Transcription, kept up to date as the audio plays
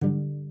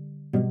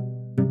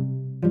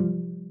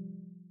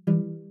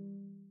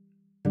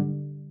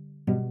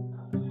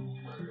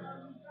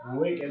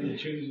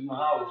tunes in the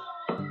house.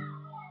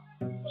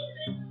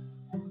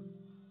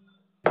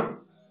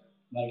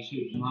 Like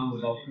Superman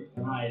was all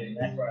kryptonite and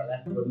left, right,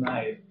 left, good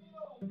night.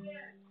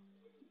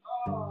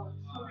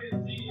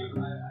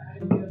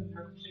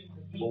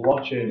 We're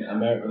watching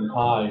American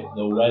Pie,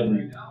 the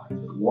wedding.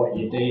 What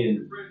you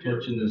doing?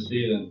 Touching the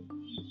ceiling.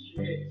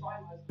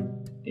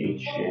 Eat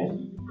shit.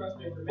 What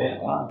that?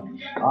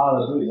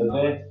 Ah, the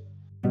bit.